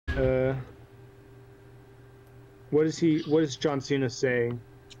What is he? What is John Cena saying?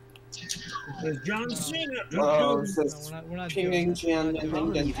 John Cena. It says, we're not pinging Jan.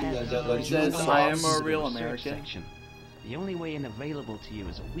 It says, I am a real American. Section. The only way in available to you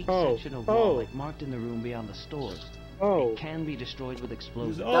is a weak Oh, section of oh. wall like marked in the room beyond the stores. Oh, It can be destroyed with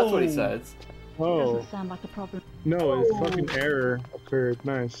explosives. That's what he says. oh. Doesn't sound like a problem. No, a fucking error occurred.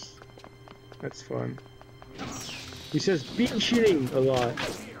 Nice. That's fun. He says bean shooting a lot.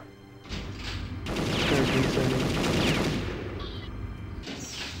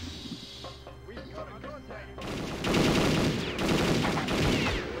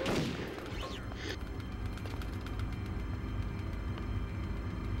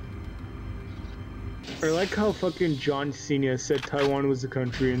 I like how fucking John Cena said Taiwan was a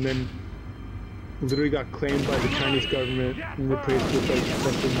country and then literally got claimed by the Chinese government and replaced with like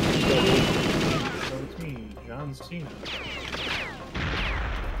fucking double. So it's me, John Cena.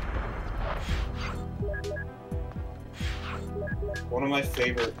 One of my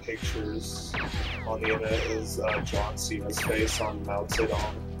favorite pictures on the internet is John Cena's face on Mao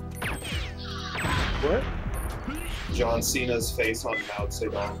Zedong. What? John Cena's face on Mao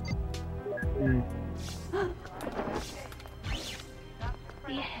Zedong. Mm.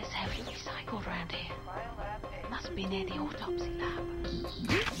 The air's heavily recycled around here. Must be near the autopsy lab.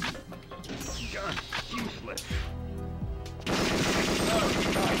 John, useless.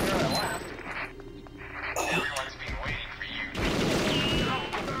 Everyone's been waiting for you.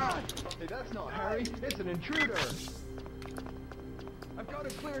 Hey, that's not Harry. It's an intruder. I've got a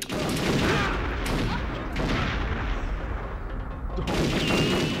clear shot.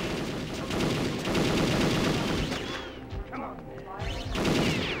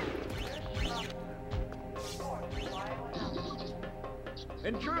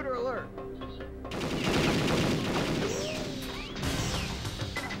 Intruder alert!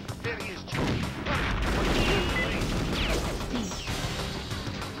 There he is, Joey.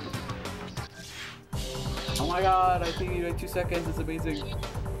 Oh my god, I think you had 2 seconds, it's amazing.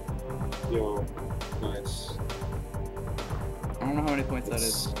 Yo, nice. I don't know how many points that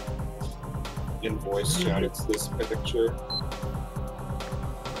is. In voice chat, it's this picture.